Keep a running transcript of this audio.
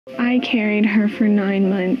I carried her for 9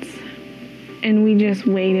 months, and we just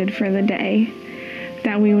waited for the day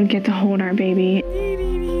that we would get to hold our baby.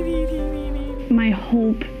 My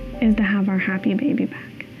hope is to have our happy baby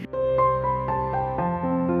back.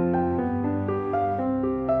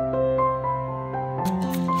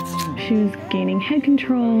 She was gaining head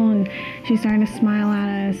control, and she started to smile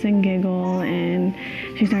at us and giggle, and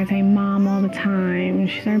she started saying mom all the time.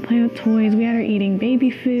 She started playing with toys. We had her eating baby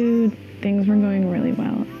food. Things were going really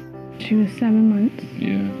well. She was 7 months.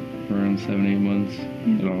 Yeah, around 7, 8 months.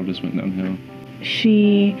 Yeah. It all just went downhill.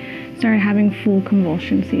 She started having full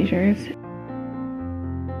convulsion seizures.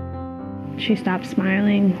 She stopped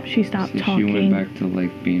smiling. She stopped talking. She went back to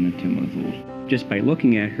like being a 2-month-old. Just by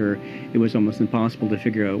looking at her, it was almost impossible to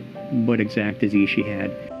figure out what exact disease she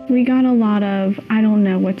had. We got a lot of, I don't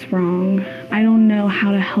know what's wrong. I don't know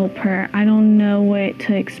how to help her. I don't know what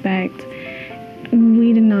to expect.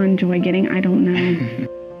 We did not enjoy getting, I don't know.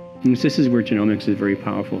 And this is where genomics is very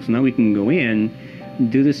powerful. So now we can go in,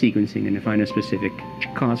 do the sequencing, and find a specific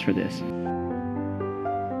cause for this.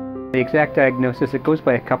 The exact diagnosis, it goes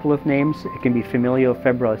by a couple of names. It can be familial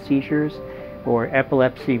febrile seizures or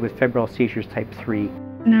epilepsy with febrile seizures type 3.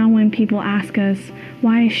 Now when people ask us,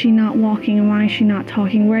 why is she not walking and why is she not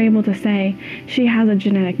talking, we're able to say she has a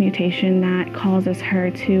genetic mutation that causes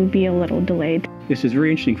her to be a little delayed. This is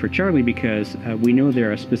very interesting for Charlie because we know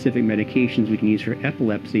there are specific medications we can use for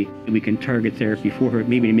epilepsy. We can target therapy for her,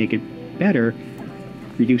 maybe to make it better,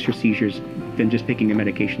 reduce her seizures, than just picking a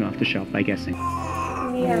medication off the shelf by guessing.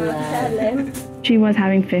 She was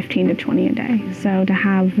having 15 to 20 a day, so to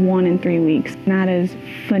have 1 in 3 weeks, that is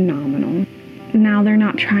phenomenal. Now they're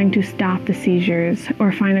not trying to stop the seizures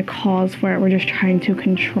or find a cause for it, we're just trying to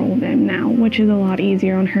control them now, which is a lot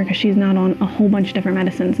easier on her because she's not on a whole bunch of different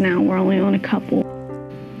medicines now, we're only on a couple.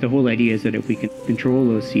 The whole idea is that if we can control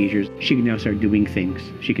those seizures, she can now start doing things.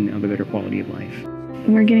 She can have a better quality of life.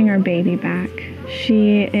 We're getting our baby back.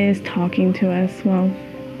 She is talking to us, well,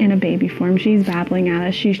 in a baby form. She's babbling at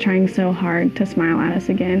us. She's trying so hard to smile at us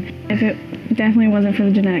again. If it definitely wasn't for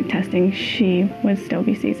the genetic testing, she would still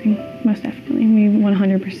be seizing, most definitely. We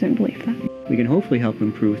 100% believe that. We can hopefully help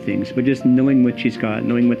improve things, but just knowing what she's got,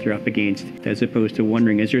 knowing what they're up against, as opposed to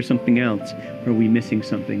wondering, is there something else? Or are we missing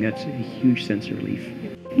something? That's a huge sense of relief.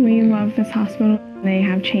 We love this hospital. They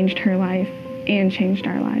have changed her life and changed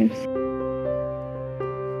our lives.